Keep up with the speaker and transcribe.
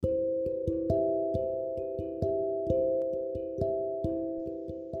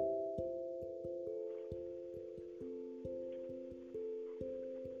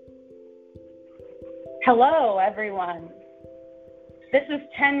Hello, everyone. This is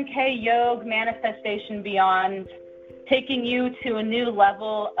 10K Yoga Manifestation Beyond, taking you to a new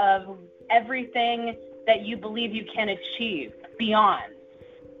level of everything that you believe you can achieve beyond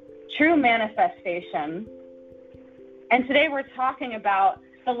true manifestation. And today we're talking about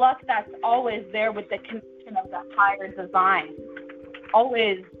the luck that's always there with the connection of the higher design,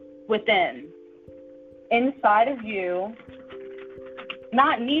 always within, inside of you,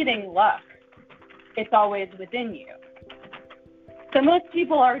 not needing luck. It's always within you. So most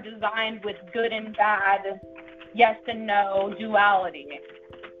people are designed with good and bad, yes and no, duality.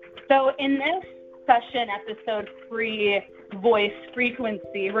 So in this session, episode 3, Voice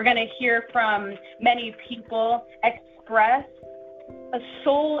Frequency, we're going to hear from many people express a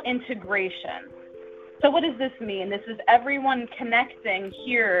soul integration. So what does this mean? This is everyone connecting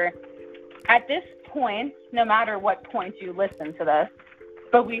here at this point, no matter what point you listen to this,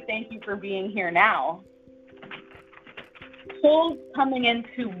 but we thank you for being here now. Souls coming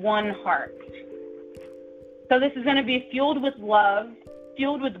into one heart. So this is going to be fueled with love,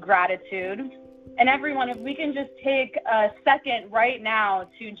 fueled with gratitude. And everyone, if we can just take a second right now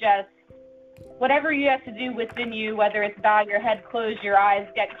to just, whatever you have to do within you, whether it's bow your head, close your eyes,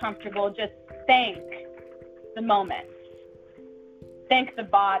 get comfortable, just thank the moment. Thank the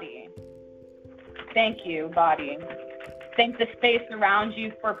body. Thank you, body. Thank the space around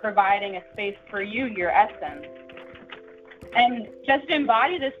you for providing a space for you, your essence. And just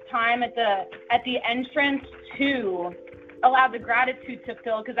embody this time at the entrance to allow the gratitude to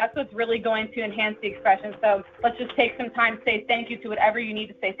fill, because that's what's really going to enhance the expression. So let's just take some time to say thank you to whatever you need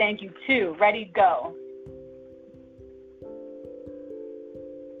to say thank you to. Ready, go.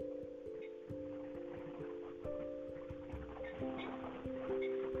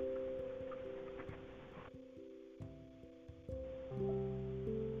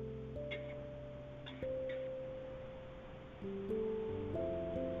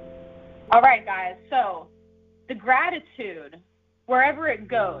 All right, guys, so the gratitude, wherever it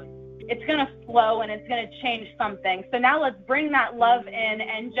goes, it's going to flow and it's going to change something. So now let's bring that love in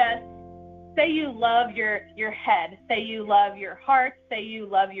and just say you love your head. Say you love your heart. Say you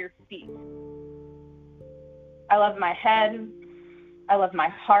love your feet. I love my head. I love my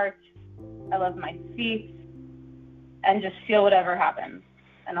heart. I love my feet. And just feel whatever happens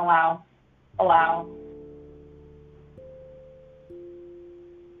and allow.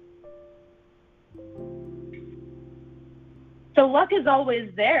 So luck is always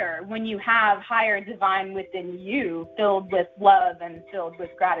there when you have higher divine within you, filled with love and filled with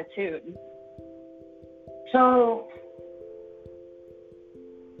gratitude. So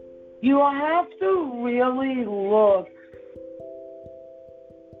you have to really look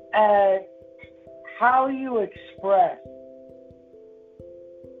at how you express.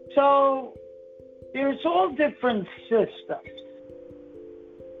 So there's all different systems,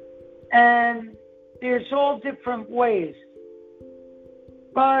 and there's all different ways.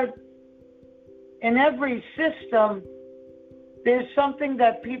 But in every system, there's something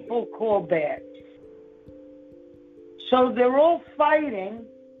that people call bad. So they're all fighting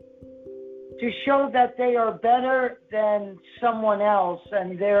to show that they are better than someone else,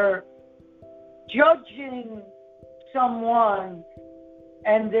 and they're judging someone,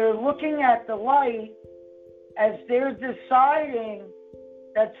 and they're looking at the light as they're deciding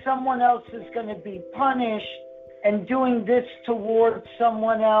that someone else is going to be punished and doing this towards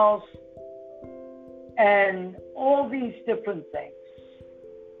someone else, and all these different things.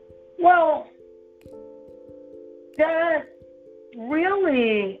 Well, that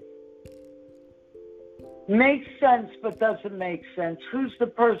really makes sense but doesn't make sense. Who's the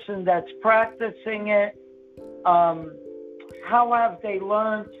person that's practicing it? How have they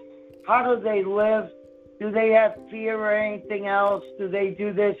learned? How do they live? Do they have fear or anything else? Do they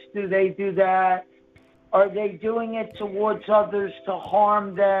do this? Do they do that? Are they doing it towards others to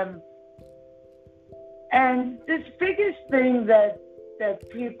harm them? And this biggest thing that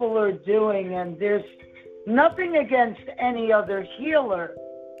people are doing, and there's nothing against any other healer,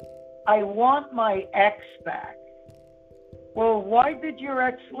 I want my ex back. Well, why did your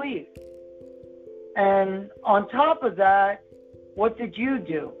ex leave? And on top of that, what did you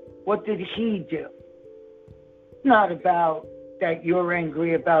do? What did he do? Not about that you're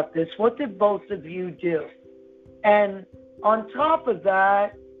angry about this. What did both of you do? And on top of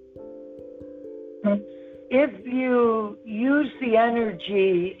that, if you use the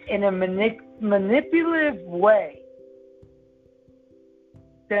energy in a manipulative way,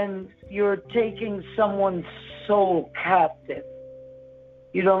 then you're taking someone's soul captive.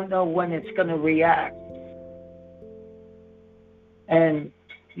 You don't know when it's going to react. And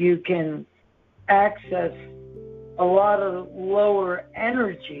you can access a lot of lower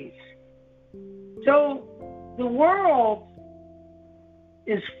energies. So the world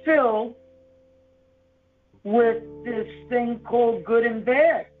is filled with this thing called good and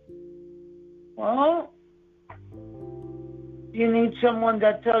bad. Well, you need someone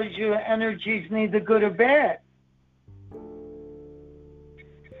that tells you energy is neither good or bad.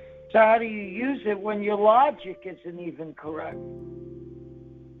 So how do you use it when your logic isn't even correct?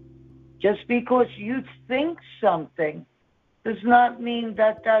 Just because you think something does not mean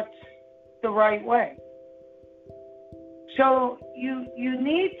that that's the right way. So you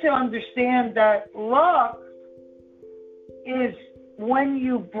need to understand that luck is when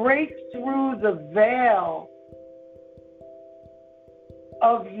you break through the veil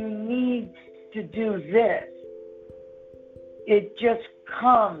of you need to do this. It just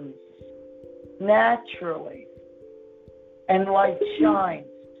comes naturally and light shines.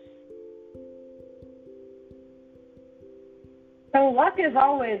 So luck is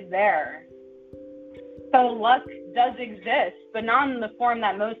always there. So luck does exist, but not in the form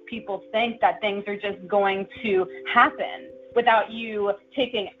that most people think, that things are just going to happen without you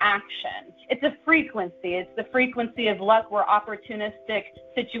taking action. It's a frequency. It's the frequency of luck where opportunistic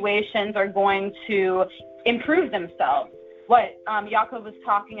situations are going to improve themselves. What Yaakov was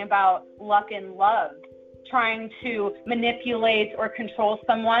talking about, luck in love, trying to manipulate or control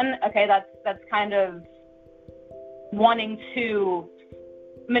someone. Okay, that's kind of wanting to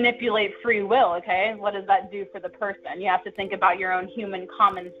manipulate free will. Okay, what does that do for the person? You have to think about your own human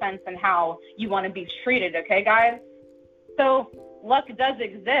common sense and how you want to be treated. Okay, guys? So luck does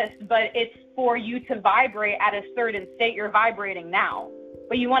exist, but it's for you to vibrate at a certain state. You're vibrating now.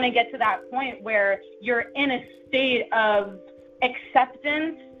 But you want to get to that point where you're in a state of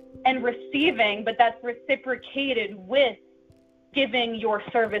acceptance and receiving, but that's reciprocated with giving your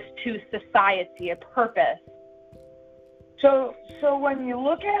service to society, a purpose. So when you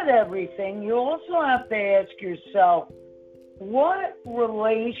look at everything, you also have to ask yourself, what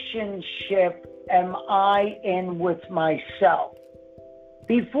relationship am I in with myself?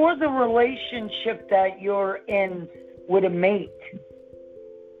 Before the relationship that you're in with a mate.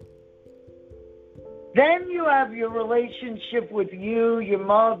 Then you have your relationship with you, your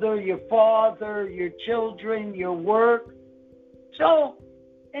mother, your father, your children, your work. So,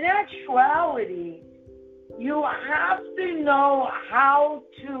 in actuality, you have to know how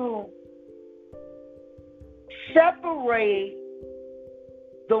to separate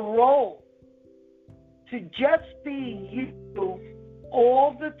the role to just be you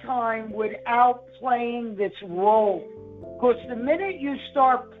all the time without playing this role. Because the minute you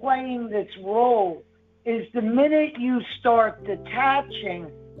start playing this role is the minute you start detaching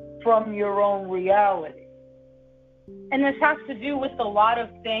from your own reality. And this has to do with a lot of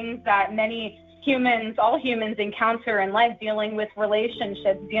things that many humans, all humans encounter in life, dealing with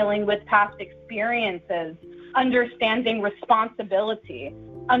relationships, dealing with past experiences, understanding responsibility,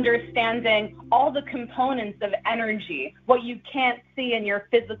 understanding all the components of energy, what you can't see in your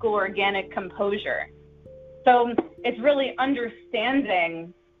physical organic composure. So it's really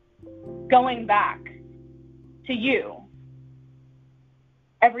understanding, going back to you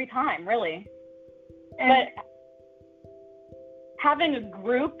every time, really. But having a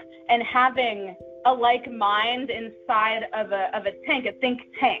group and having a like mind inside of a tank, a think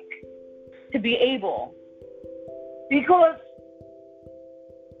tank, to be able. Because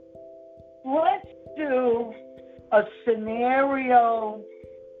let's do a scenario,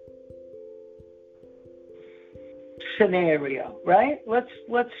 right?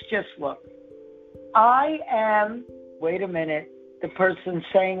 Let's just look. I am, wait a minute, the person's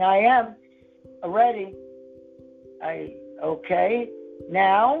saying I am already. Okay.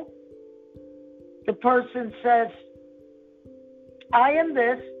 Now, the person says, I am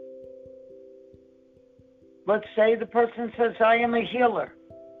this. Let's say the person says, I am a healer.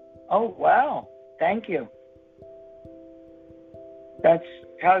 Oh, wow. Thank you. That's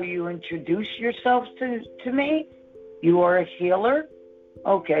how you introduce yourself to me? You are a healer?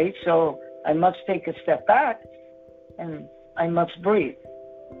 Okay, so I must take a step back and I must breathe.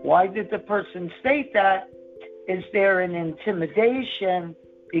 Why did the person state that? Is there an intimidation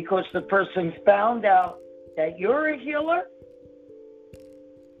because the person found out that you're a healer?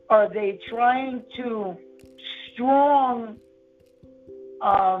 Are they trying to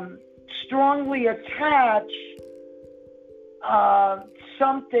strongly attach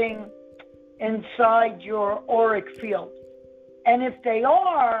something inside your auric field? And if they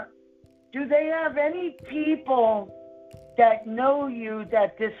are, do they have any people that know you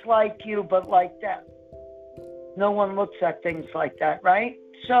that dislike you but like them? No one looks at things like that, right?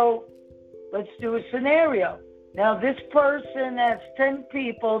 So let's do a scenario. Now, this person has 10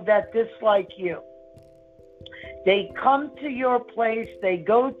 people that dislike you. They come to your place, they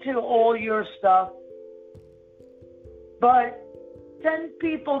go to all your stuff, but 10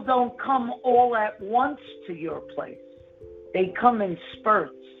 people don't come all at once to your place. They come in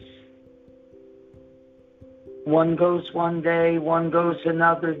spurts. One goes one day, one goes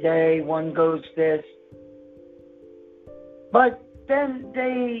another day, one goes this. But then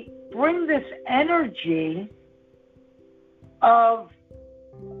they bring this energy of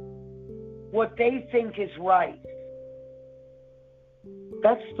what they think is right.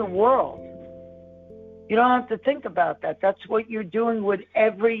 That's the world. You don't have to think about that. That's what you're doing with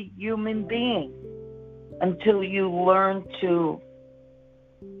every human being until you learn to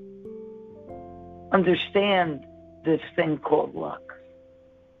understand this thing called luck.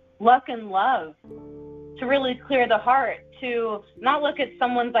 Luck and love. To really clear the heart, to not look at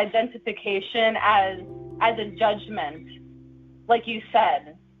someone's identification as a judgment, like you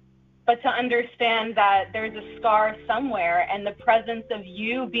said, but to understand that there's a scar somewhere, and the presence of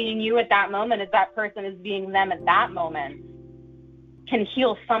you being you at that moment, as that person is being them at that moment, can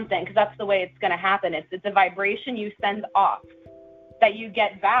heal something, because that's the way it's going to happen. It's a vibration you send off that you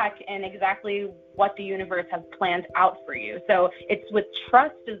get back in exactly what the universe has planned out for you. So it's with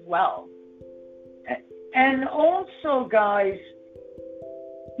trust as well. And also, guys,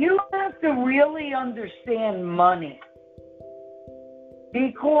 you have to really understand money,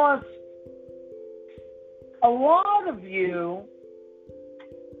 because a lot of you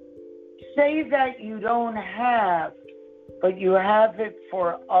say that you don't have, but you have it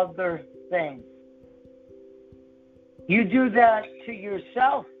for other things. You do that to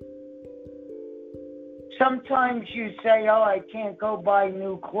yourself. Sometimes you say, oh, I can't go buy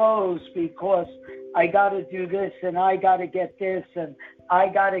new clothes because I got to do this and I got to get this and I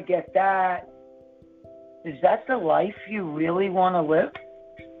got to get that. Is that the life you really want to live?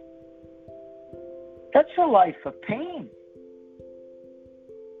 That's a life of pain.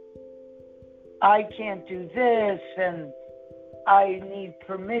 I can't do this and I need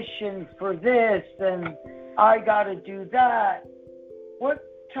permission for this and I got to do that. What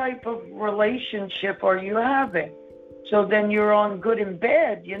type of relationship are you having? So then you're on good and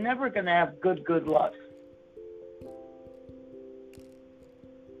bad. You're never going to have good luck.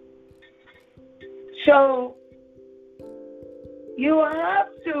 So you have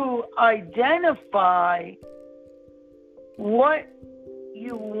to identify what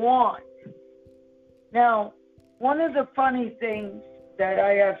you want. Now, one of the funny things that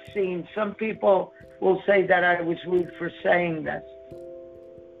I have seen, some people will say that I was rude for saying this.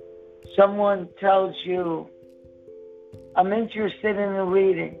 Someone tells you, I'm interested in a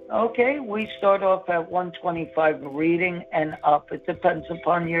reading. Okay, we start off at $125 a reading and up. It depends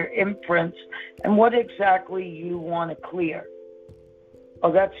upon your imprints and what exactly you want to clear.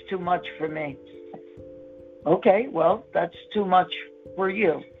 Oh, that's too much for me. Okay, well, that's too much for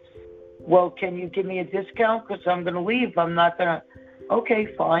you. Well, can you give me a discount? Because I'm going to leave. I'm not going to.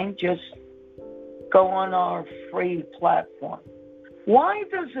 Okay, fine. Just go on our free platform. Why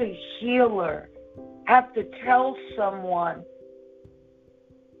does a healer have to tell someone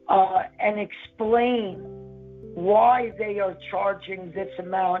and explain why they are charging this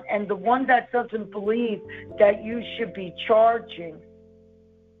amount? And the one that doesn't believe that you should be charging,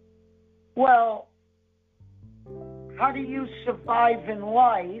 well, how do you survive in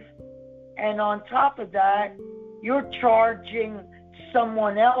life? And on top of that, you're charging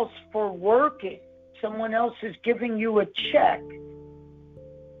someone else for working. Someone else is giving you a check.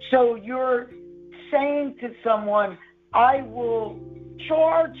 So you're saying to someone, I will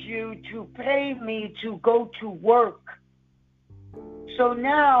charge you to pay me to go to work. So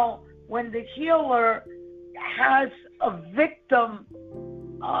now when the healer has a victim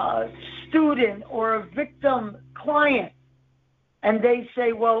student or a victim client, and they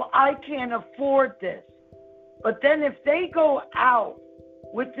say, well, I can't afford this. But then if they go out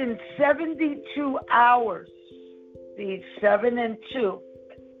within 72 hours, the 7 and 2,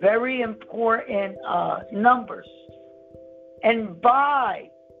 very important numbers, and buy,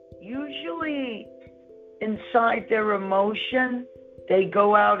 usually inside their emotion, they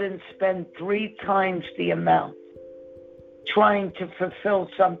go out and spend 3 times the amount trying to fulfill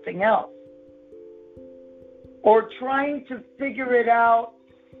something else, or trying to figure it out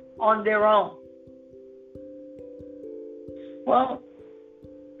on their own. Well,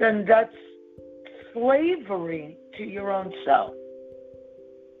 then that's slavery to your own self.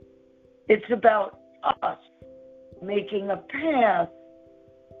 It's about us making a path.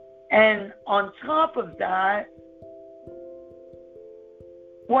 And on top of that,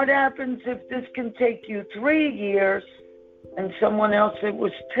 what happens if this can take you 3 years and someone else it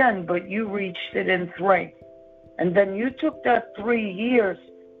was 10, but you reached it in 3? And then you took that 3 years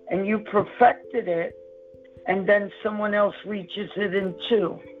and you perfected it, and then someone else reaches it in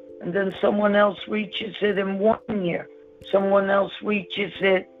 2, and then someone else reaches it in 1 year. Someone else reaches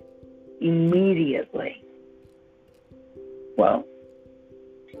it immediately. Well,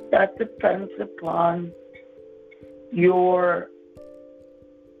 that depends upon your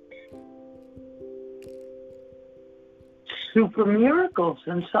super miracles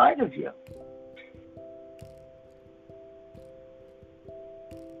inside of you.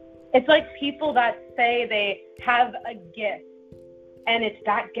 It's like people that say they have a gift, and it's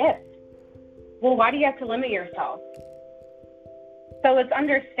that gift. Well, why do you have to limit yourself? So it's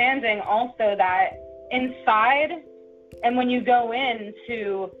understanding also that inside, and when you go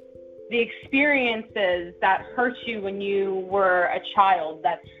into the experiences that hurt you when you were a child,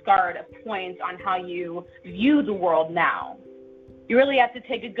 that scarred a point on how you view the world now, you really have to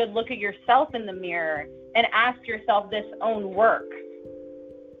take a good look at yourself in the mirror and ask yourself this own work.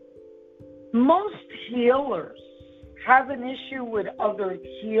 Most healers have an issue with other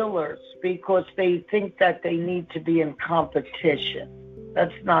healers because they think that they need to be in competition.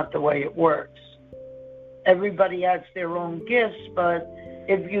 That's not the way it works. Everybody has their own gifts, but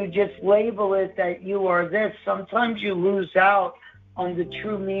if you just label it that you are this, sometimes you lose out on the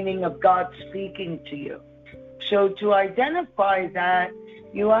true meaning of God speaking to you. So to identify that,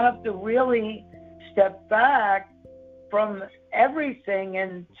 you have to really step back from everything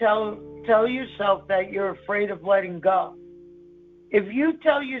and tell yourself that you're afraid of letting go. If you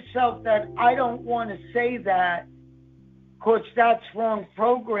tell yourself that I don't want to say that, because that's wrong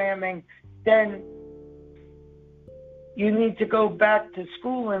programming, then you need to go back to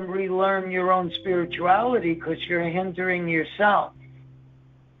school and relearn your own spirituality because you're hindering yourself.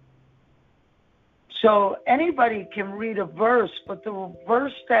 So anybody can read a verse, but the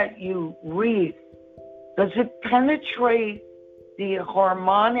verse that you read, does it penetrate the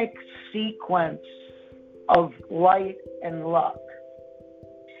harmonic sequence of light and luck?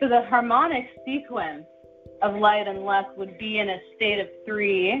 So the harmonic sequence of light and luck would be in a state of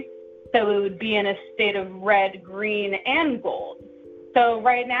 3. So it would be in a state of red, green, and gold. So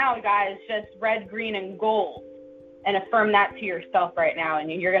right now, guys, just red, green, and gold. And affirm that to yourself right now,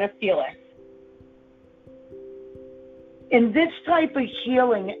 and you're going to feel it. In this type of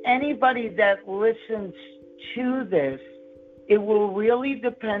healing, anybody that listens to this, it will really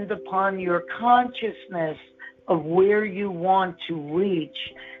depend upon your consciousness of where you want to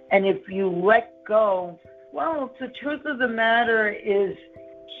reach. And if you let go, well, the truth of the matter is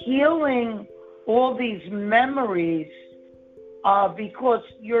healing all these memories because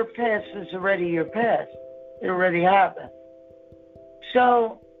your past is already your past. It already happened.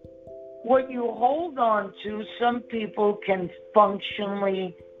 So what you hold on to, some people can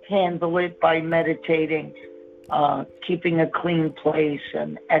functionally handle it by meditating, keeping a clean place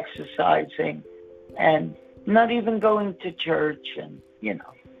and exercising and not even going to church. And,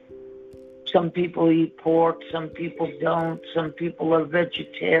 some people eat pork, some people don't, some people are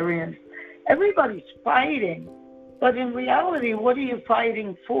vegetarian. Everybody's fighting. But in reality, what are you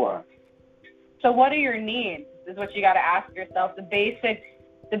fighting for? So what are your needs is what you got to ask yourself. The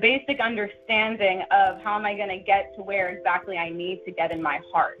basic understanding of how am I going to get to where exactly I need to get in my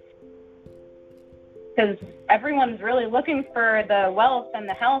heart. Because everyone's really looking for the wealth and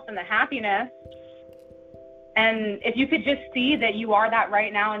the health and the happiness. And if you could just see that you are that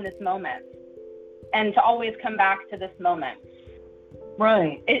right now in this moment, and to always come back to this moment.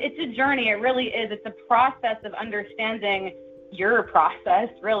 Right. It's a journey. It really is. It's a process of understanding your process,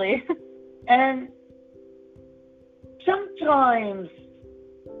 really. And sometimes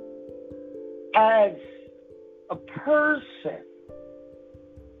as a person,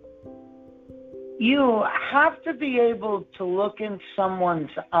 you have to be able to look in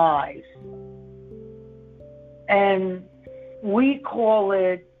someone's eyes. And we call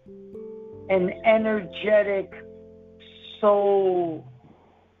it an energetic soul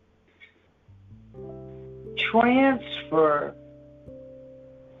transfer,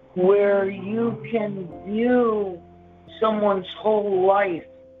 where you can view someone's whole life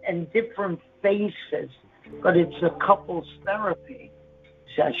in different faces, but it's a couples therapy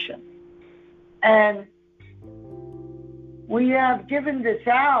session. And we have given this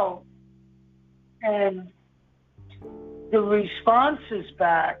out, and the responses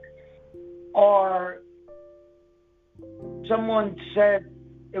back are, someone said,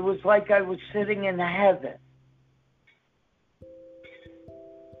 It was like I was sitting in heaven.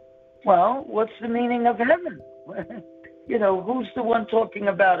 Well, what's the meaning of heaven? Who's the one talking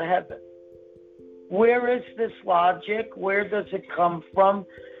about heaven? Where is this logic? Where does it come from?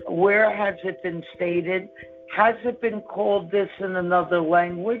 Where has it been stated? Has it been called this in another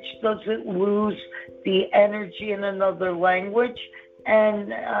language? Does it lose the energy in another language?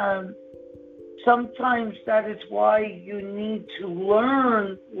 And sometimes that is why you need to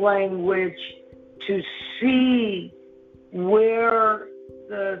learn language to see where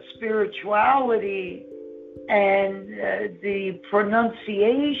the spirituality and the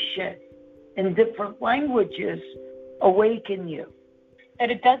pronunciation in different languages awaken you.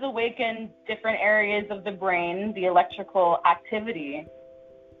 And it does awaken different areas of the brain, the electrical activity.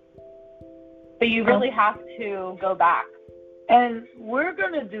 But you really have to go back. And we're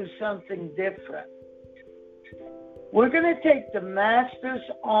going to do something different. We're going to take the masters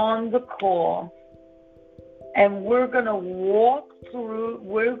on the call, and we're going to walk them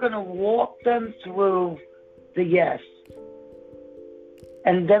through the yes.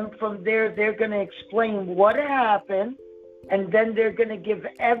 And then from there, they're going to explain what happened, and then they're going to give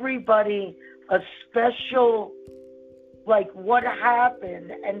everybody a special, like, what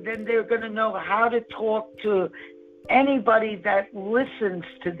happened, and then they're going to know how to talk to anybody that listens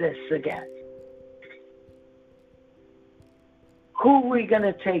to this again. Who are we going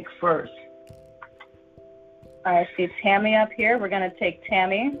to take first? I see Tammy up here. We're going to take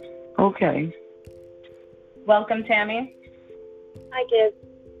Tammy. Okay. Welcome, Tammy. Hi, kids.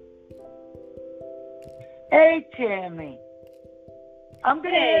 Hey, Tammy. I'm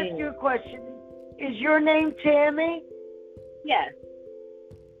going to ask you a question. Is your name Tammy? Yes.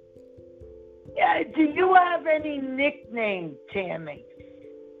 Do you have any nickname, Tammy?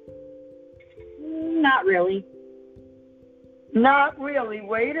 Not really. Not really.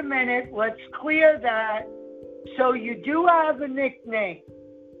 Wait a minute. Let's clear that. So you do have a nickname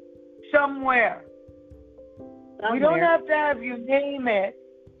somewhere. We don't have to have you name it,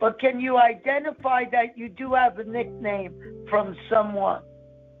 but can you identify that you do have a nickname from someone?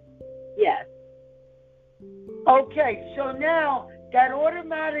 Yes. Okay, so now that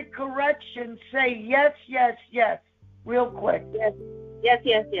automatic correction, say yes, yes, yes, real quick. Yes, yes,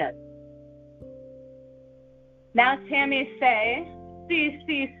 yes, yes. Now, Tammy, say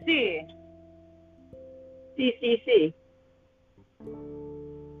CCC. CCC.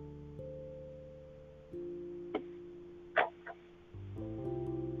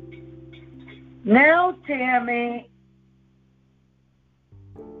 Now, Tammy,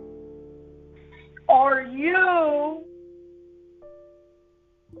 are you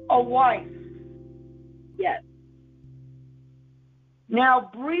a wife? Yes.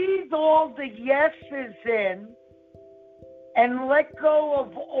 Now breathe all the yeses in and let go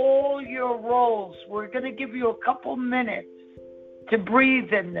of all your roles. We're going to give you a couple minutes to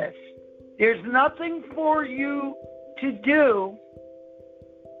breathe in this. There's nothing for you to do.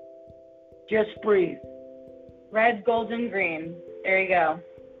 Just breathe. Red, golden, green. There you go.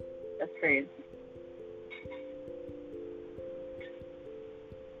 Just breathe.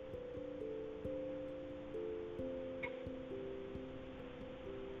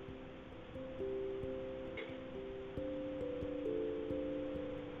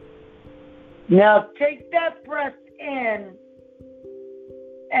 Now take that breath in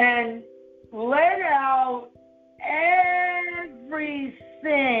and let out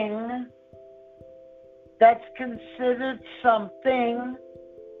everything that's considered something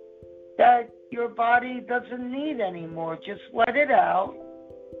that your body doesn't need anymore. Just let it out.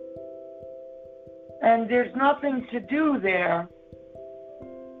 And there's nothing to do there.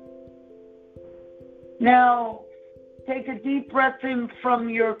 Now, take a deep breath in from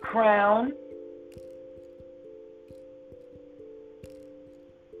your crown.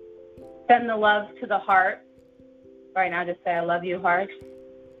 Send the love to the heart. Right now, just say, I love you, heart.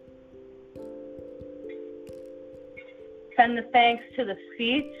 Send the thanks to the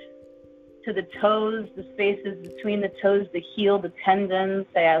feet, to the toes, the spaces between the toes, the heel, the tendons.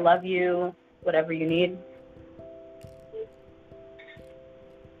 Say, I love you, whatever you need.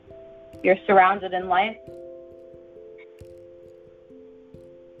 You're surrounded in light.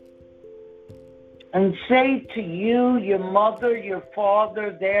 And say to you, your mother, your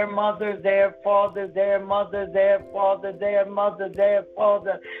father, their mother, their father, their mother, their father, their mother, their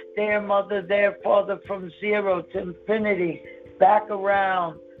father, their mother, their father, from 0 to infinity, back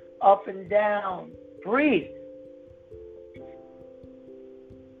around, up and down. Breathe.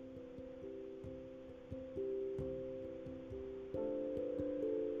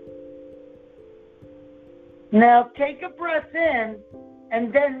 Now take a breath in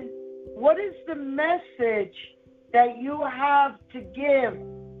And then what is the message that you have to give?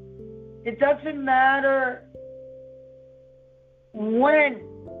 It doesn't matter when,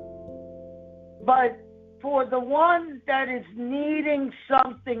 but for the one that is needing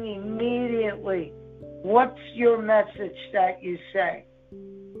something immediately, what's your message that you say?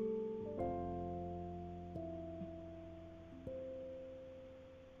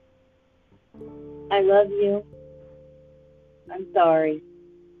 I love you. I'm sorry.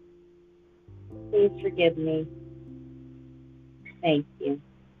 Please forgive me. Thank you.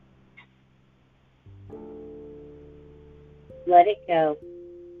 Let it go.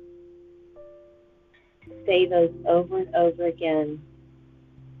 Say those over and over again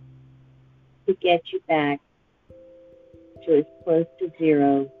to get you back to as close to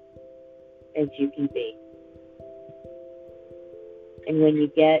zero as you can be. And when you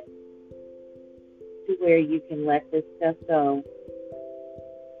get to where you can let this stuff go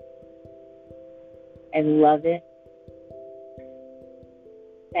and love it,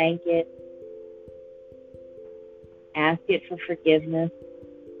 thank it, ask it for forgiveness,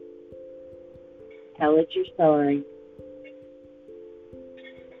 tell it you're sorry.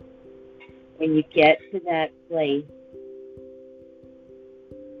 When you get to that place,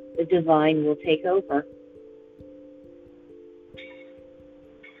 the divine will take over.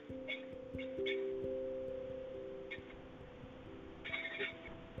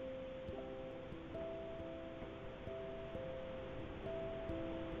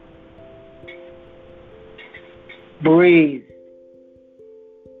 Breathe.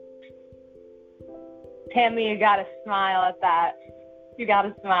 Tammy, you gotta smile at that. You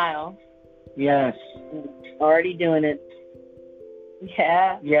gotta smile. Yes. Already doing it.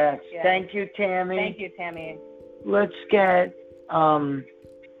 Yeah. Yes. Yeah. Thank you, Tammy. Thank you, Tammy. Let's get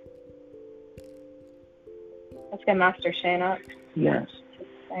Let's get Master Shane up. yes.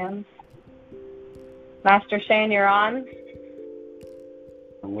 Sam. Master Shane, you're on.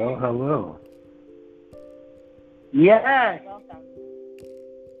 Hello, hello. Yes. Welcome.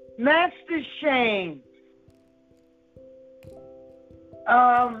 Master Shane.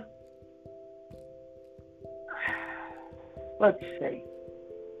 Let's see.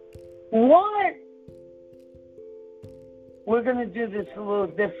 What? We're going to do this a little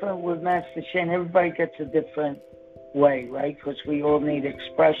different with Master Shane. Everybody gets a different way, right? Because we all need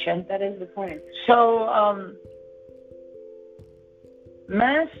expression. That is the point. So,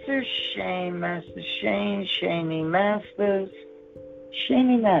 Master Shane, Shaney Masters,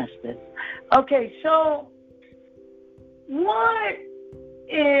 Shaney Masters. Okay, so what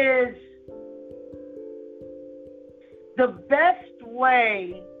is the best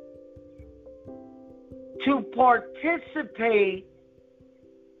way to participate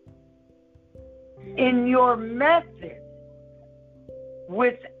in your method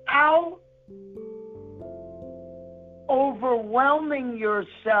without overwhelming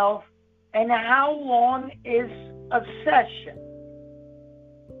yourself, and how long is a session?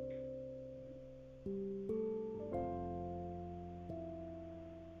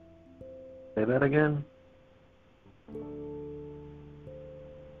 Say that again?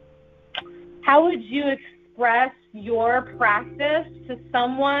 How would you express your practice to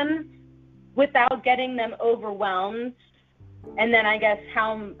someone without getting them overwhelmed? And then I guess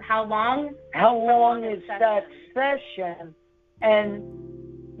how long? How long is that session? And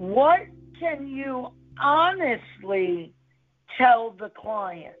what can you honestly tell the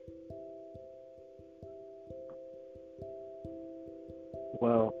client?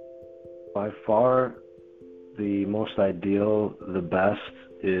 Well, by far, the most ideal, the best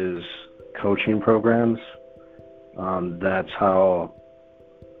is coaching programs. That's how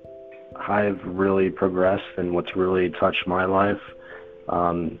I've really progressed and what's really touched my life.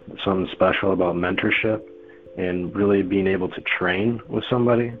 Something special about mentorship and really being able to train with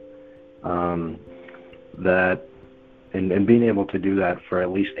somebody, that and being able to do that for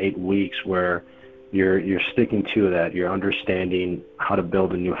at least 8 weeks, where you're sticking to that, you're understanding how to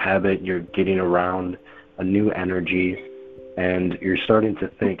build a new habit, you're getting around a new energy, and you're starting to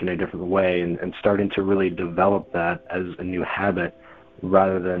think in a different way and starting to really develop that as a new habit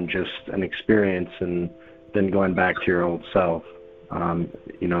rather than just an experience and then going back to your old self.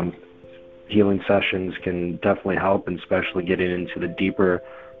 Healing sessions can definitely help, and especially getting into the deeper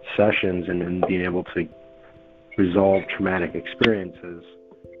sessions and being able to resolve traumatic experiences.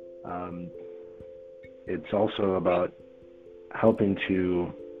 It's also about helping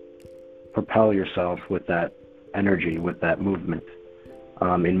to propel yourself with that energy, with that movement,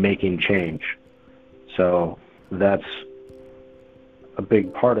 in making change. So that's a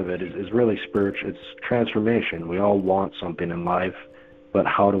big part of it is really spiritual. It's transformation. We all want something in life, but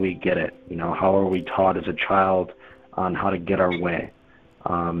how do we get it? How are we taught as a child on how to get our way?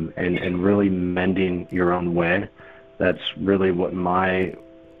 And really mending your own way. That's really what my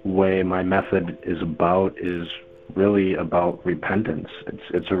method is really about repentance.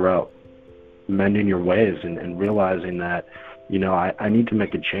 It's about mending your ways and realizing that, I need to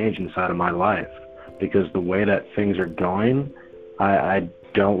make a change inside of my life, because the way that things are going, I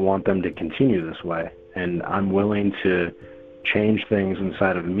don't want them to continue this way. And I'm willing to change things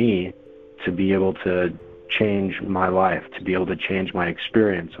inside of me to be able to change my life, to be able to change my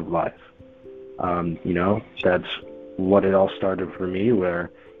experience of life. That's what it all started for me, where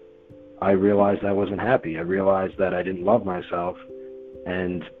I realized I wasn't happy. I realized that I didn't love myself,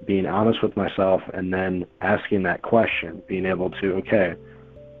 and being honest with myself, and then asking that question, being able to,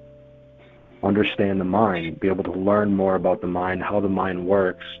 understand the mind, be able to learn more about the mind, how the mind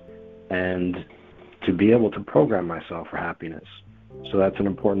works, and to be able to program myself for happiness. So that's an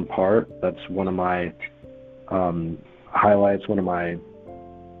important part. That's one of my highlights, one of my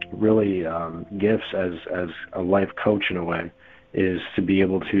really gifts as a life coach in a way, is to be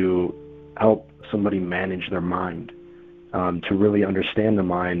able to help somebody manage their mind, to really understand the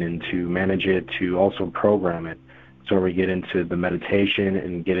mind and to manage it, to also program it. So we get into the meditation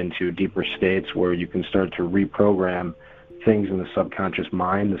and get into deeper states where you can start to reprogram things in the subconscious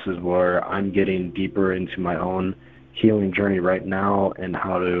mind. This is where I'm getting deeper into my own healing journey right now, and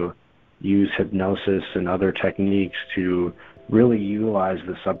how to use hypnosis and other techniques to really utilize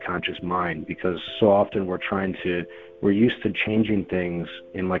the subconscious mind, because so often we're used to changing things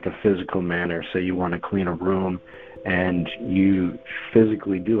in like a physical manner. Say you want to clean a room and you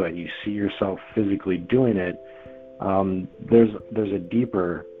physically do it. You see yourself physically doing it. There's a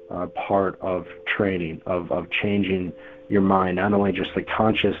deeper part of training, of changing your mind, not only just the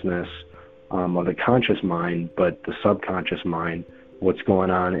consciousness of the conscious mind, but the subconscious mind, what's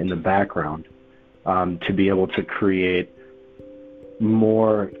going on in the background, to be able to create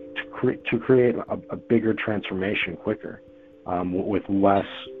more, to create a bigger transformation quicker, with less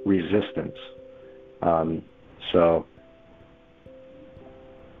resistance. So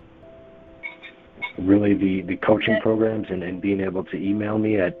really the coaching programs and being able to email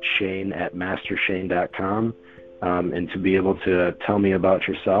me at shane@mastershane.com, and to be able to tell me about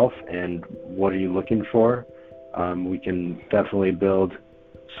yourself and what are you looking for. We can definitely build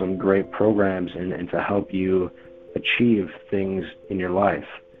some great programs and to help you achieve things in your life.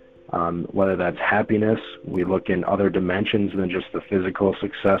 Whether that's happiness, we look in other dimensions than just the physical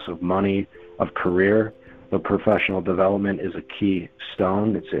success of money, of career. The professional development is a key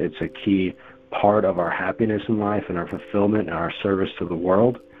stone. It's a key part of our happiness in life and our fulfillment and our service to the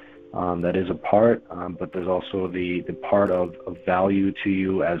world. That is a part, but there's also the part of value to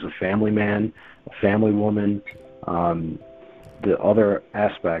you as a family man, a family woman, the other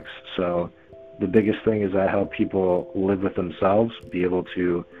aspects. So the biggest thing is I help people live with themselves, be able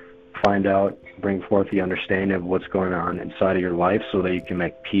to find out, bring forth the understanding of what's going on inside of your life so that you can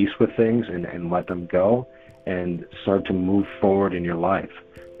make peace with things and let them go and start to move forward in your life.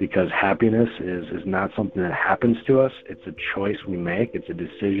 Because happiness is not something that happens to us. It's a choice we make. It's a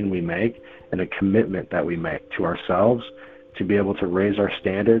decision we make and a commitment that we make to ourselves to be able to raise our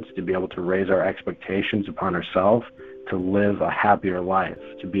standards, to be able to raise our expectations upon ourselves, to live a happier life,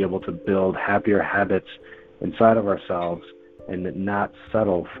 to be able to build happier habits inside of ourselves and not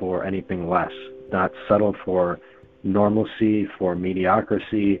settle for anything less, not settle for normalcy, for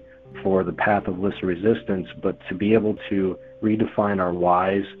mediocrity, for the path of least resistance, but to be able to redefine our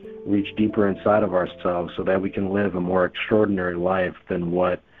whys, reach deeper inside of ourselves so that we can live a more extraordinary life than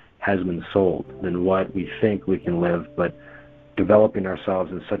what has been sold, than what we think we can live, but developing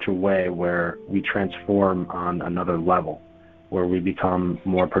ourselves in such a way where we transform on another level, where we become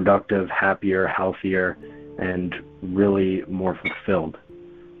more productive, happier, healthier, and really more fulfilled,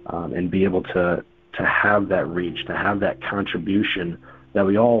 and be able to have that reach, to have that contribution that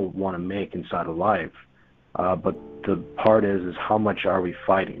we all want to make inside of life. But the part is how much are we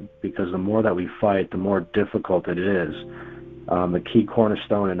fighting? Because the more that we fight, the more difficult it is. The key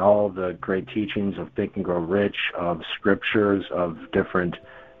cornerstone in all of the great teachings of Think and Grow Rich, of scriptures, of different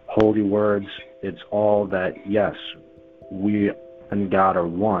holy words, it's all that, yes, we and God are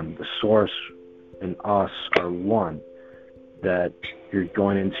one. The source and us are one. That you're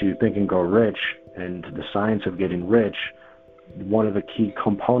going into Think and Grow Rich and the science of getting rich, one of the key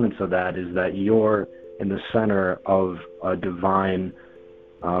components of that is that you're in the center of a divine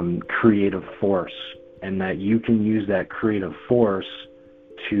creative force, and that you can use that creative force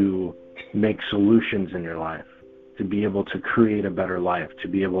to make solutions in your life, to be able to create a better life, to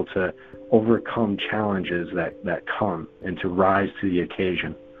be able to overcome challenges that come and to rise to the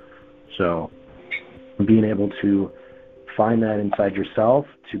occasion. So being able to find that inside yourself,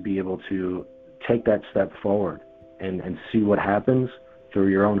 to be able to take that step forward and see what happens through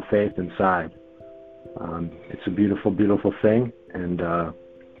your own faith inside. It's a beautiful, beautiful thing, and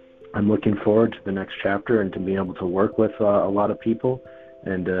I'm looking forward to the next chapter and to be able to work with a lot of people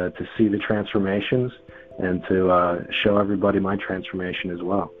and to see the transformations and to show everybody my transformation as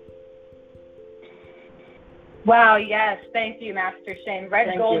well. Wow, yes. Thank you, Master Shane. Red,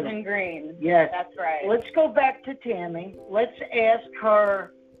 Thank gold, you. and green. Yes. That's right. Let's go back to Tammy. Let's ask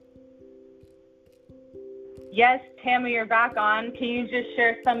her. Yes, Tammy, you're back on. Can you just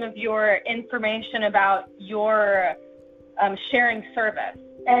share some of your information about your sharing service?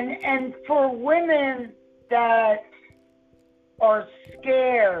 And for women that are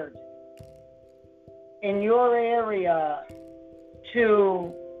scared in your area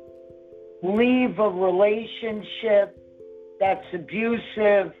to leave a relationship that's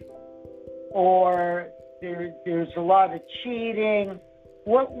abusive, or there's a lot of cheating,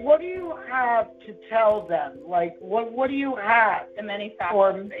 what do you have to tell them? Like, what do you have? The many factors.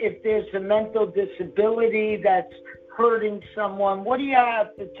 Or if there's a mental disability that's hurting someone, what do you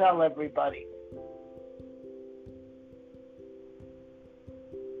have to tell everybody?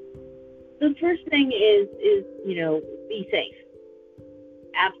 The first thing is be safe.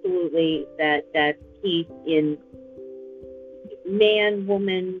 Absolutely, that's key in man,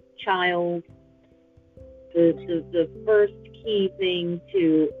 woman, child. The first key thing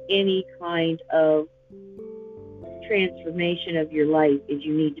to any kind of transformation of your life is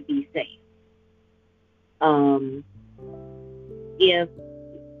you need to be safe. If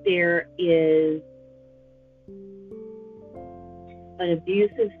there is an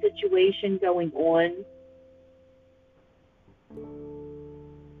abusive situation going on,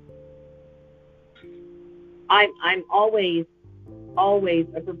 I'm always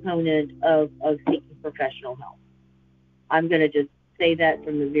a proponent of seeking professional help. I'm going to just say that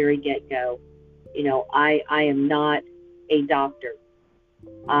from the very get-go. I am not a doctor.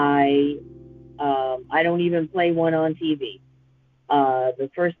 I don't even play one on TV. The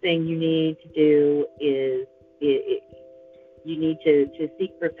first thing you need to do is you need to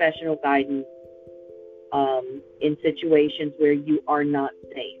seek professional guidance in situations where you are not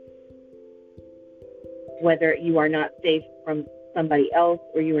safe. Whether you are not safe from somebody else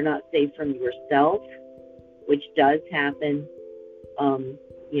or you are not safe from yourself, which does happen,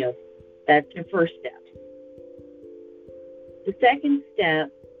 that's the first step. The second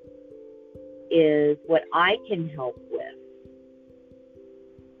step is what I can help with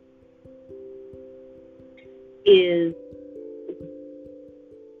is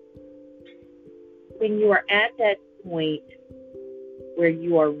when you are at that point where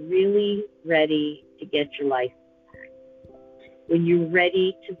you are really ready to get your life back, when you're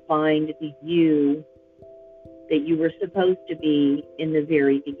ready to find the you that you were supposed to be in the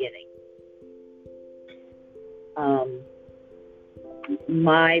very beginning.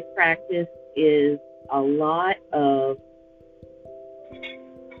 My practice is a lot of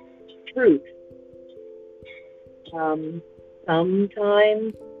truth.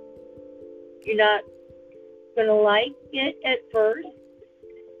 Sometimes you're not going to like it at first,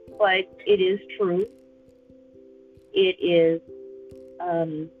 but it is true. It is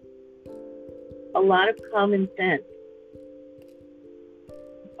a lot of common sense,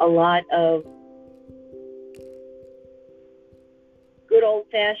 a lot of good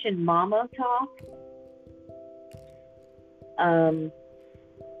old-fashioned mama talk.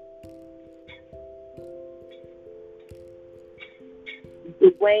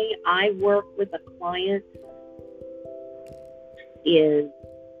 The way I work with a client is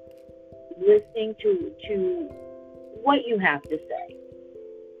listening to what you have to say,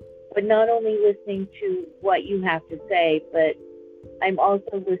 but not only listening to what you have to say, but I'm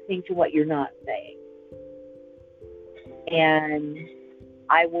also listening to what you're not saying. And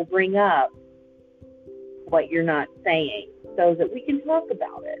I will bring up what you're not saying so that we can talk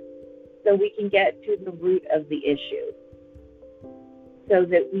about it, so we can get to the root of the issue, so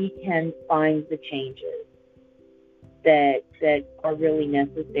that we can find the changes that are really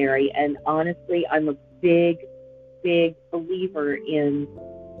necessary. And honestly, I'm a big believer in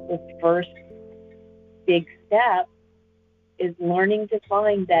the first big step is learning to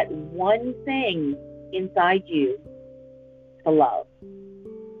find that one thing inside you to love.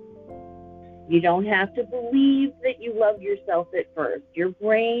 You don't have to believe that you love yourself at first. Your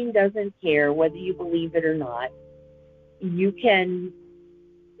brain doesn't care whether you believe it or not. You can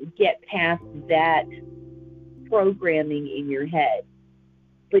get past that programming in your head.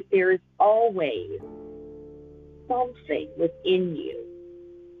 But there is always something within you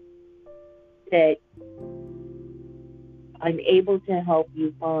that I'm able to help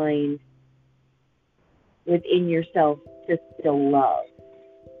you find within yourself to still love.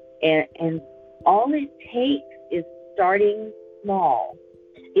 And all it takes is starting small.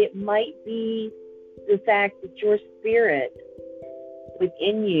 It might be the fact that your spirit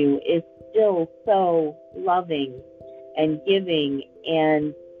within you is still so loving and giving,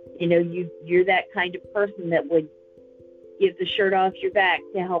 and you're that kind of person that would give the shirt off your back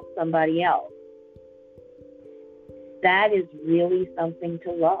to help somebody else. That is really something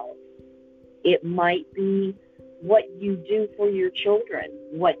to love. It might be what you do for your children,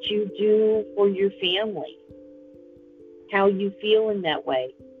 what you do for your family, how you feel in that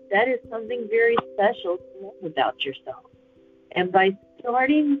way. That is something very special to love about yourself. And by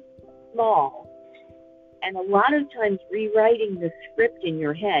starting small, and a lot of times rewriting the script in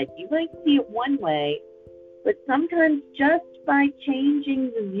your head, you might see it one way, but sometimes just by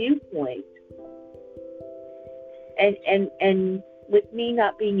changing the viewpoint, and with me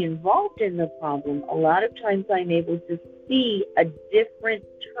not being involved in the problem, a lot of times I'm able to see a different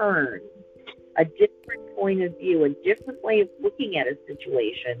turn, a different point of view, a different way of looking at a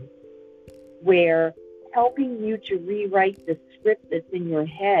situation, where helping you to rewrite the script that's in your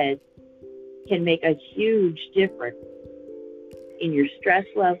head can make a huge difference in your stress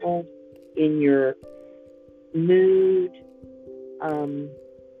level, in your mood.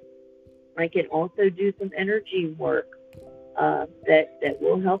 I can also do some energy work that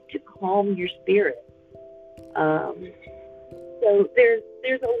will help to calm your spirit. So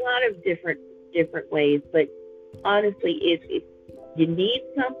there's a lot of different ways, but honestly, if you need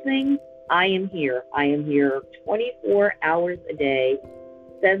something, I am here. I am here 24 hours a day,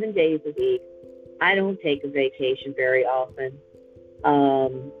 7 days a week. I don't take a vacation very often.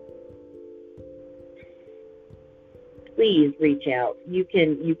 Please reach out. You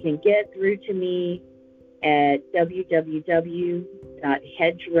can get through to me at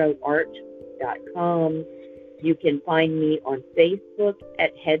www.hedgerowart.com. You can find me on Facebook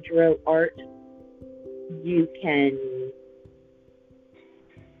at Hedgerow Art. You can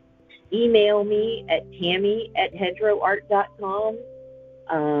email me at tammy@hedgerowart.com.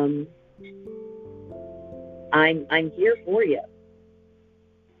 I'm here for you.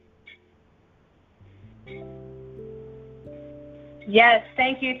 Yes,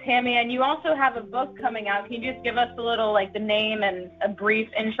 thank you, Tammy. And you also have a book coming out. Can you just give us a little, the name and a brief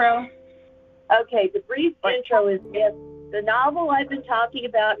intro? Okay, the brief intro is this. The novel I've been talking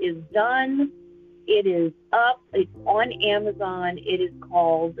about is done. It is up. It's on Amazon. It is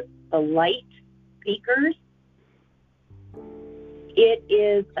called The Light Speakers. It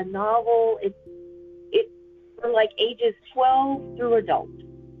is a novel. It's for ages 12 through adult.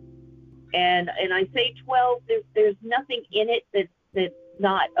 And I say 12, there's nothing in it that's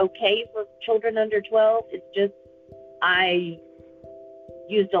not okay for children under 12. It's just I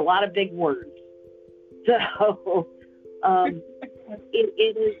used a lot of big words. So it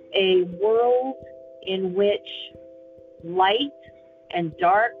is a world in which light and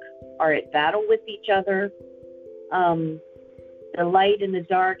dark are at battle with each other. The light and the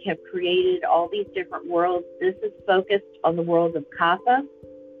dark have created all these different worlds. This is focused on the world of Katha.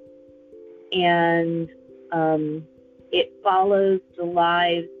 And it follows the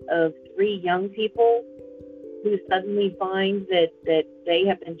lives of 3 young people who suddenly find that they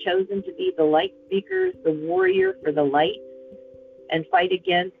have been chosen to be the light speakers, the warrior for the light, and fight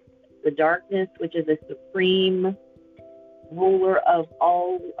against the darkness, which is a supreme ruler of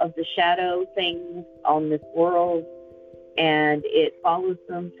all of the shadow things on this world. And it follows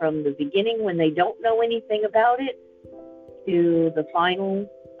them from the beginning when they don't know anything about it to the final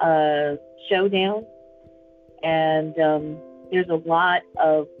showdown. And there's a lot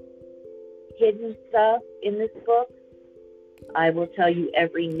of hidden stuff in this book. I will tell you,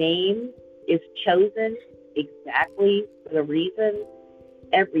 every name is chosen exactly for the reason.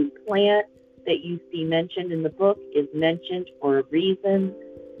 Every plant that you see mentioned in the book is mentioned for a reason.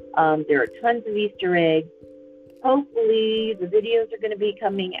 There are tons of Easter eggs. Hopefully the videos are going to be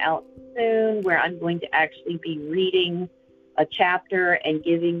coming out soon, where I'm going to actually be reading a chapter and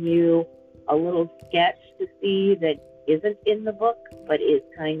giving you a little sketch to see that isn't in the book, but is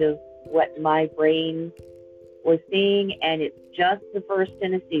kind of what my brain was seeing, and it's just the first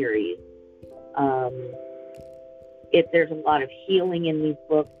in a series. If there's a lot of healing in these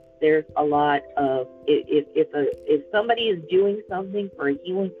books, there's a lot of, if somebody is doing something for a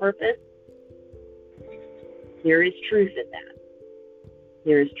healing purpose, there is truth in that.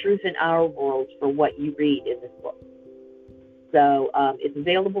 There is truth in our world for what you read in this book. So it's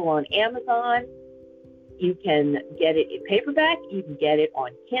available on Amazon. You can get it in paperback. You can get it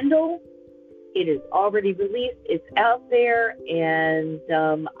on Kindle. It is already released. It's out there. And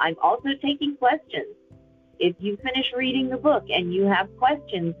I'm also taking questions. If you finish reading the book and you have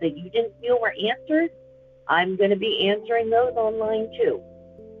questions that you didn't feel were answered, I'm going to be answering those online too.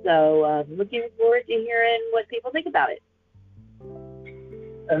 So looking forward to hearing what people think about it.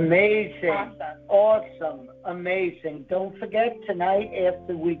 Amazing. Awesome. Amazing. Don't forget, tonight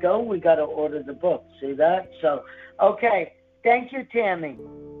after we go, we got to order the book. See that? So, okay. Thank you, Tammy.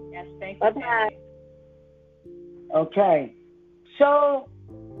 Yes, thank you. Bye-bye. Okay. So,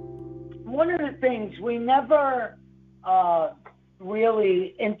 one of the things, we never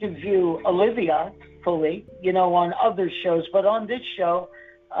really interview Olivia fully, on other shows, but on this show,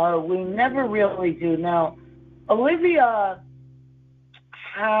 we never really do. Now, Olivia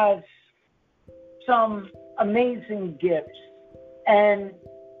has some amazing gifts, and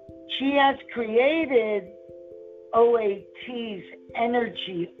she has created OAT's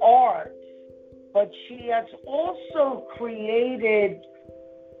energy art, but she has also created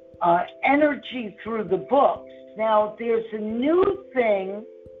energy through the books. Now, there's a new thing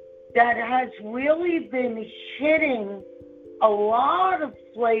that has really been hitting a lot of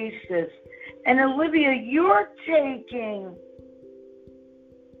places. And Olivia, you're taking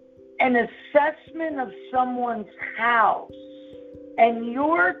an assessment of someone's house and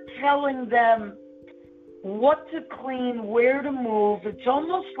you're telling them what to clean, where to move. It's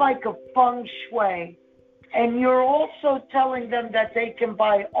almost like a feng shui. And you're also telling them that they can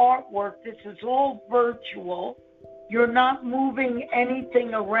buy artwork. This is all virtual. You're not moving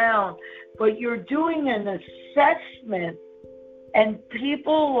anything around, but you're doing an assessment, and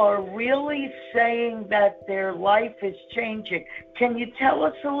people are really saying that their life is changing. Can you tell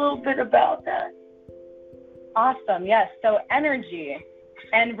us a little bit about that? Awesome. Yes. So energy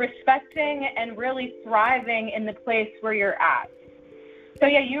and respecting and really thriving in the place where you're at. So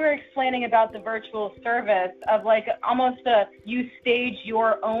yeah, you were explaining about the virtual service of like almost you stage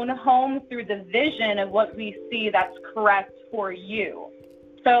your own home through the vision of what we see that's correct for you.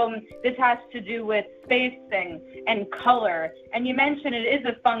 So this has to do with spacing and color. And you mentioned it is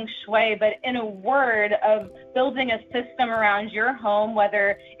a feng shui, but in a word of building a system around your home,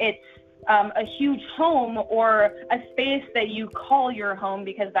 whether it's a huge home or a space that you call your home,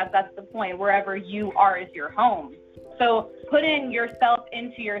 because that's the point, wherever you are is your home. So putting yourself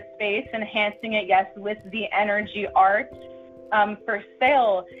into your space, enhancing it, yes, with the energy art for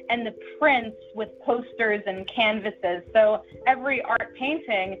sale, and the prints with posters and canvases. So every art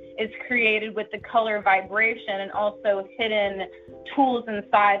painting is created with the color vibration and also hidden tools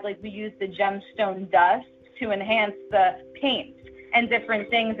inside, like we use the gemstone dust to enhance the paint and different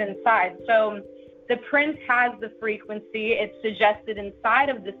things inside. So the print has the frequency, it's suggested inside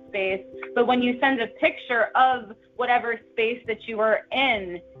of the space, but when you send a picture of whatever space that you are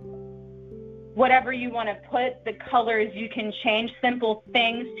in, whatever you want to put, the colors, you can change simple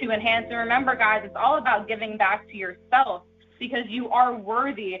things to enhance. And remember, guys, it's all about giving back to yourself, because you are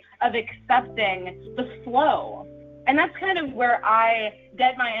worthy of accepting the flow. And that's kind of where I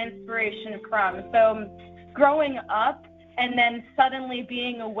get my inspiration from. So growing up, and then suddenly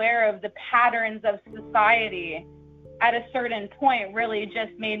being aware of the patterns of society at a certain point really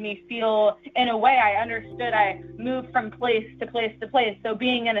just made me feel, in a way, I understood I moved from place to place to place. So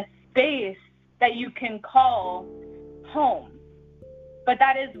being in a space that you can call home, but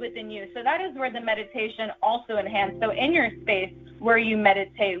that is within you. So that is where the meditation also enhanced. So in your space where you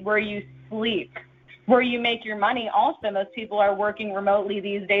meditate, where you sleep, where you make your money also, most people are working remotely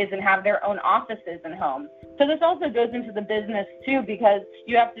these days and have their own offices and home. So this also goes into the business too, because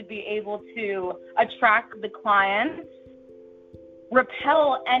you have to be able to attract the clients,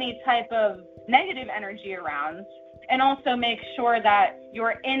 repel any type of negative energy around, and also make sure that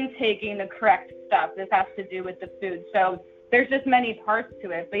you're intaking the correct stuff. This has to do with the food. So there's just many parts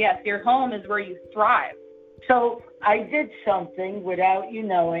to it. But yes, your home is where you thrive. So I did something without you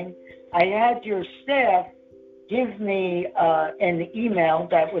knowing. I had your staff give me an email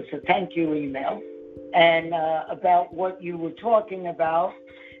that was a thank you email, and about what you were talking about.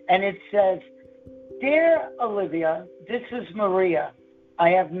 And it says, "Dear Olivia, this is Maria.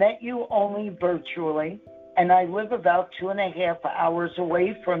 I have met you only virtually, and I live about 2.5 hours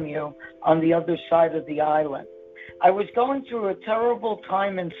away from you on the other side of the island. I was going through a terrible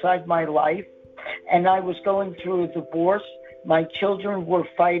time inside my life, and I was going through a divorce. My children were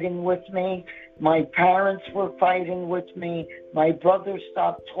fighting with me. My parents were fighting with me. My brother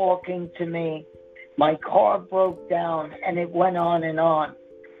stopped talking to me. My car broke down, and it went on and on.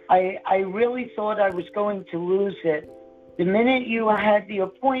 I really thought I was going to lose it. The minute you had the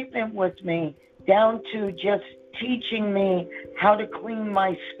appointment with me, down to just teaching me how to clean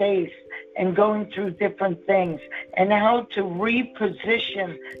my space and going through different things and how to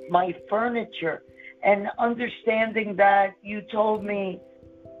reposition my furniture, and understanding that you told me,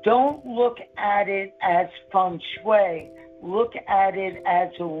 don't look at it as feng shui, look at it as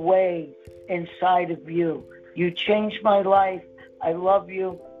a way inside of you. You changed my life. I love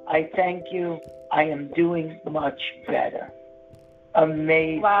you. I thank you. I am doing much better.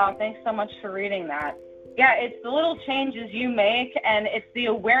 Amazing. Wow, thanks so much for reading that. Yeah, it's the little changes you make, and it's the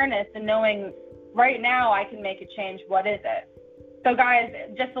awareness and knowing right now I can make a change. What is it? So guys,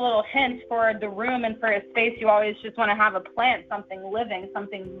 just a little hint for the room and for a space, you always just want to have a plant, something living,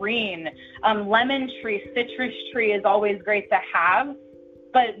 something green. Lemon tree, citrus tree is always great to have,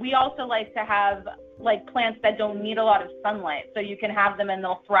 but we also like to have like plants that don't need a lot of sunlight. So you can have them and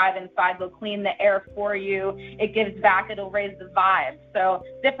they'll thrive inside. They'll clean the air for you. It gives back. It'll raise the vibe. So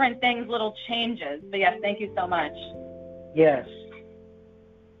different things, little changes. But yes, thank you so much. Yes.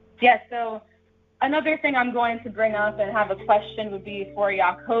 Yes, so another thing I'm going to bring up and have a question would be for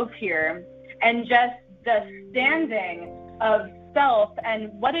Yaakov here, and just the standing of self,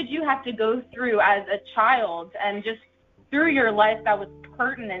 and what did you have to go through as a child and just through your life that was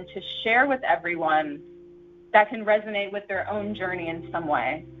pertinent to share with everyone that can resonate with their own journey in some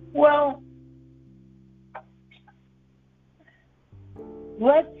way? Well,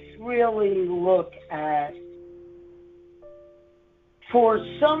 let's really look at, for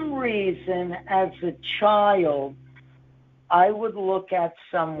some reason, as a child, I would look at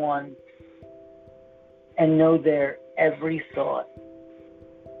someone and know their every thought.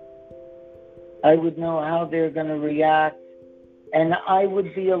 I would know how they're going to react, and I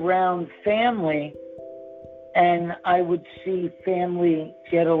would be around family, and I would see family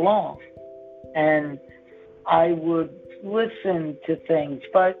get along, and I would listen to things.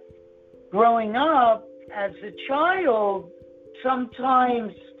 But growing up as a child,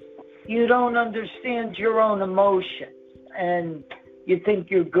 sometimes you don't understand your own emotions, and you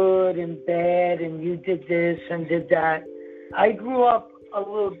think you're good and bad, and you did this and did that. I grew up a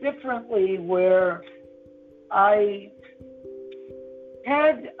little differently, where I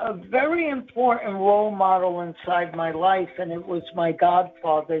had a very important role model inside my life, and it was my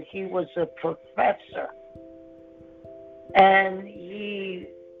godfather. He was a professor, and he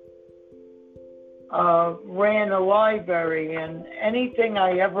ran a library, and anything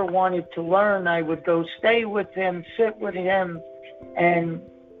I ever wanted to learn, I would go stay with him, sit with him, and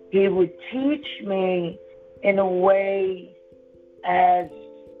he would teach me in a way as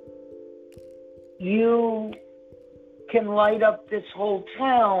you can light up this whole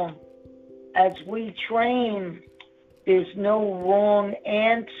town. As we train, there's no wrong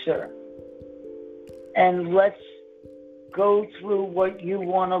answer. And let's go through what you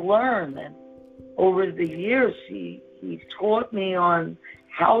want to learn. And over the years, he taught me on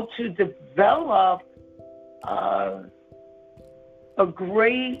how to develop a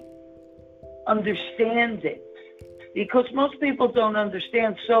great understanding, because most people don't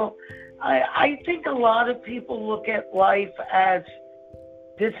understand. So I think a lot of people look at life as,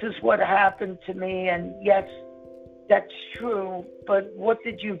 this is what happened to me, and yes, that's true, but what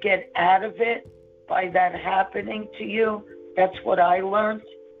did you get out of it by that happening to you? That's what I learned.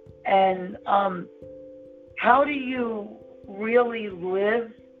 And how do you really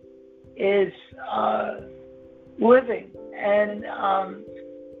live is living, and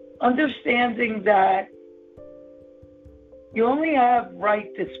understanding that you only have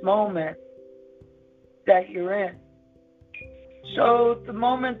right this moment that you're in. So the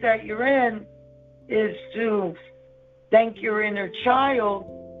moment that you're in is to thank your inner child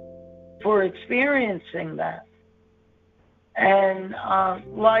for experiencing that. And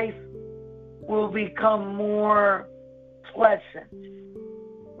life will become more pleasant.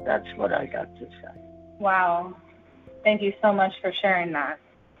 That's what I got to say. Wow. Thank you so much for sharing that.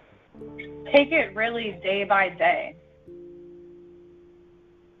 Take it really day by day.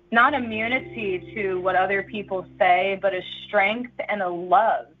 Not immunity to what other people say, but a strength and a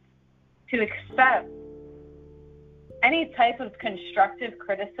love to accept any type of constructive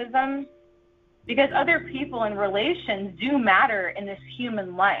criticism, because other people and relations do matter in this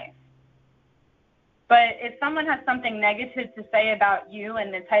human life. But if someone has something negative to say about you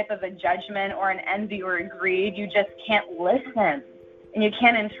and the type of a judgment or an envy or a greed, you just can't listen and you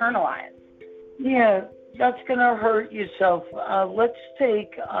can't internalize. Yeah, that's going to hurt yourself. Let's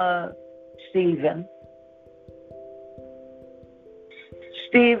take Stephen.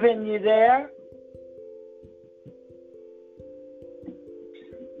 Stephen, you there?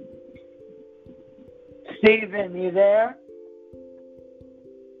 Stephen, you there?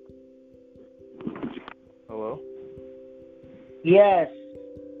 Hello? Yes.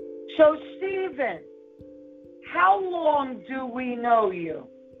 So, Stephen, how long do we know you?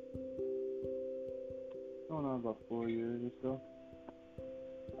 Going on about 4 years or so.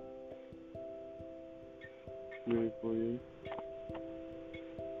 3 or 4 years.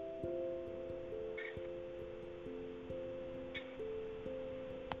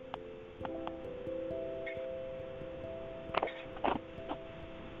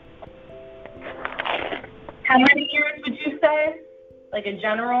 How many years would you say? Like in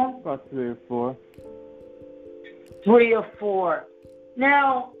general? About 3 or 4. 3 or 4.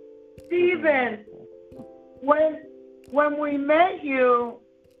 Now, Stephen, when we met you,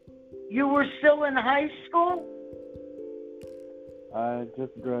 you were still in high school? I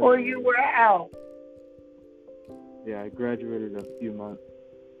just graduated. Or you were out? Yeah, I graduated a few months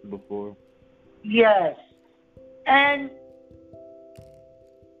before. Yes. And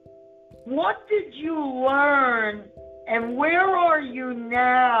what did you learn, and where are you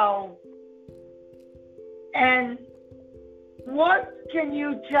now? And what can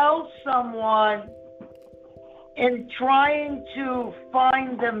you tell someone in trying to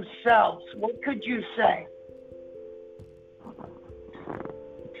find themselves? What could you say?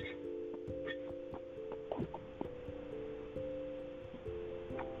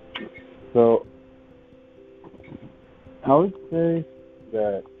 So, I would say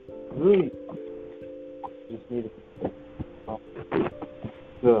that really just need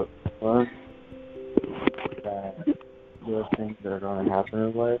to learn that there are things that are going to happen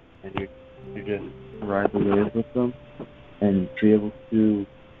in life, and you just ride the waves with them, and be able to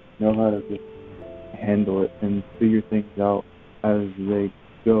know how to just handle it and figure things out as they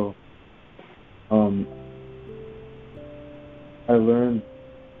go. I learned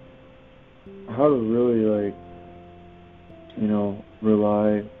how to really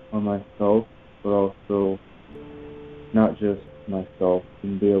rely on myself, but also not just myself,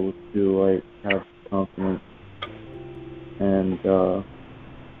 and be able to have confidence and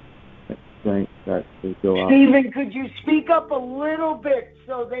strength that to go out. Stephen, could you speak up a little bit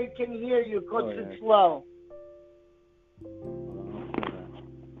so they can hear you, because it's low?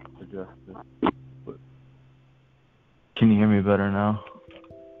 Adjust it. Can you hear me better now?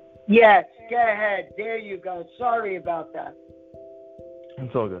 Yes, go ahead. There you go. Sorry about that.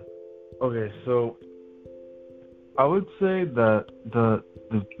 It's all good. Okay, so I would say that the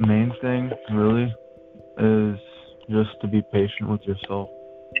main thing really is just to be patient with yourself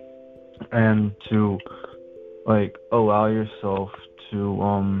and to allow yourself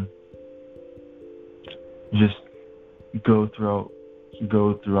to just go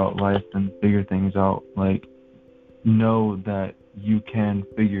throughout life and figure things out. Know that you can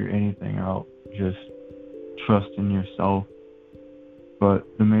figure anything out. Just trust in yourself. But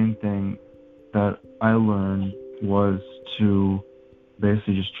the main thing that I learned was to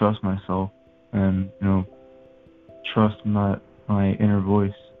basically just trust myself and, trust my inner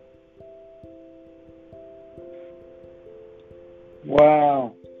voice.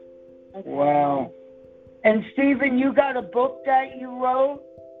 Wow. Wow. And Stephen, you got a book that you wrote.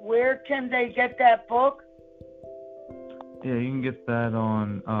 Where can they get that book? Yeah, you can get that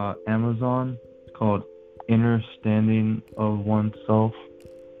on Amazon. It's called Inner Standing of Oneself.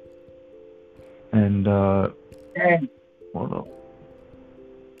 And hold up.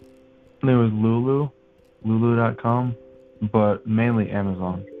 There was Lulu.com, but mainly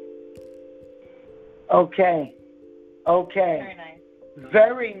Amazon. Okay. Very nice.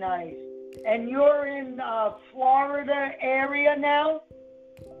 Very nice. And you're in Florida area now?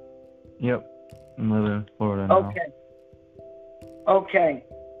 Yep. I'm living in Florida now. Okay,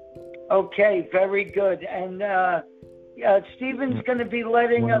 very good. And Stephen's going to be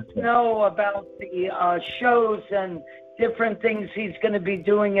letting us know about the shows and different things he's going to be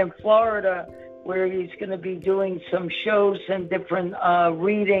doing in Florida, where he's going to be doing some shows and different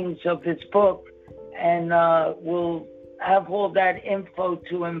readings of his book. And we'll have all that info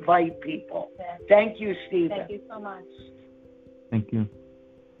to invite people. Yeah. Thank you, Stephen. Thank you so much. Thank you.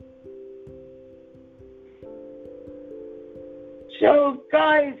 So,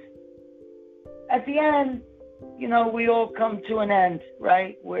 guys, at the end, we all come to an end,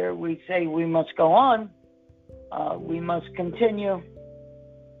 right? Where we say we must go on. We must continue.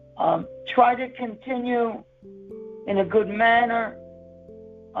 Try to continue in a good manner.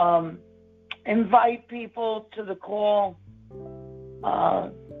 Invite people to the call.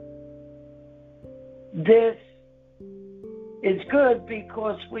 This is good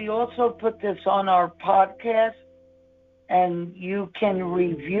because we also put this on our podcast, and you can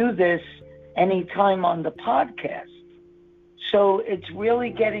review this any time on the podcast. So it's really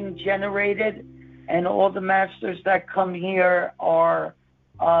getting generated, and all the masters that come here are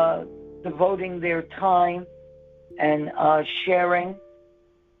devoting their time and sharing.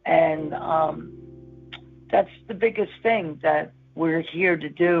 And that's the biggest thing that we're here to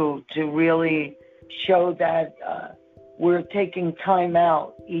do, to really show that we're taking time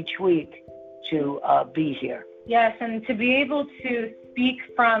out each week to be here. Yes, and to be able to speak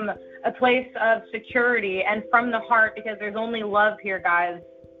from a place of security and from the heart, because there's only love here, guys.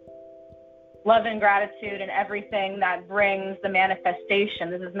 Love and gratitude and everything that brings the manifestation.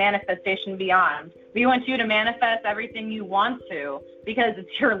 This is manifestation beyond. We want you to manifest everything you want to, because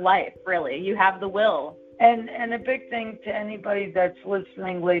it's your life, really. You have the will. And a big thing to anybody that's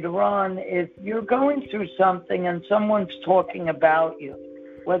listening later on, if you're going through something and someone's talking about you,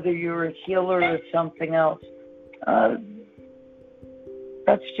 whether you're a healer or something else,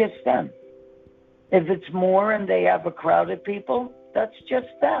 that's just them. If it's more and they have a crowd of people, that's just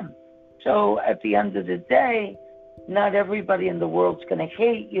them. So at the end of the day, not everybody in the world's going to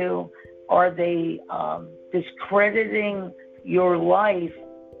hate you. Are they discrediting your life?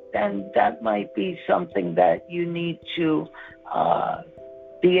 Then that might be something that you need to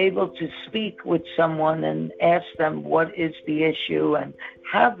be able to speak with someone and ask them what is the issue, and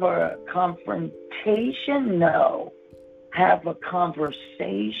have a confrontation. No, have a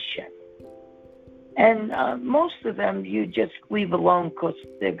conversation. And most of them you just leave alone because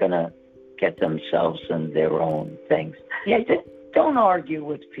they're going to get themselves in their own things. Yeah, don't argue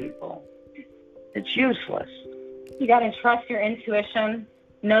with people. It's useless. You got to trust your intuition.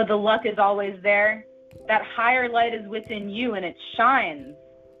 Know the luck is always there. That higher light is within you, and it shines.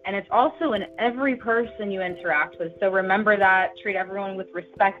 And it's also in every person you interact with. So remember that. Treat everyone with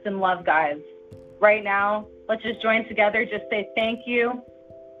respect and love, guys. Right now, let's just join together. Just say thank you.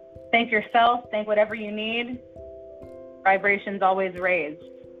 Thank yourself. Thank whatever you need. Vibrations always raised.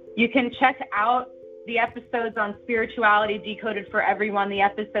 You can check out the episodes on Spirituality Decoded for Everyone. The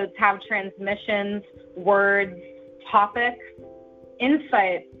episodes have transmissions, words, topics,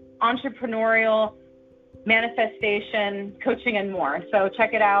 insight, entrepreneurial, manifestation, coaching, and more. So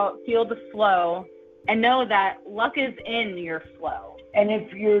check it out, feel the flow, and know that luck is in your flow. And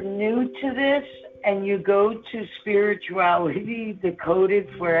if you're new to this and you go to Spirituality Decoded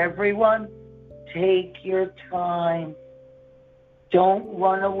for Everyone, take your time. Don't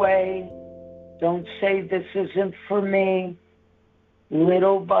run away. Don't say this isn't for me.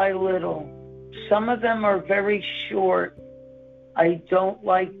 Little by little. Some of them are very short. I don't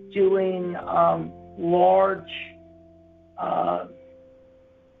like doing large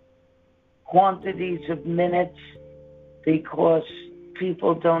quantities of minutes, because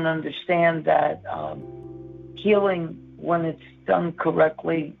people don't understand that healing, when it's done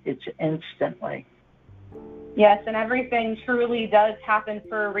correctly, it's instantly. Yes, and everything truly does happen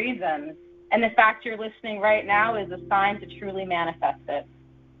for a reason. And the fact you're listening right now is a sign to truly manifest it.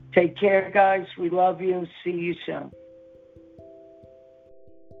 Take care, guys. We love you. See you soon.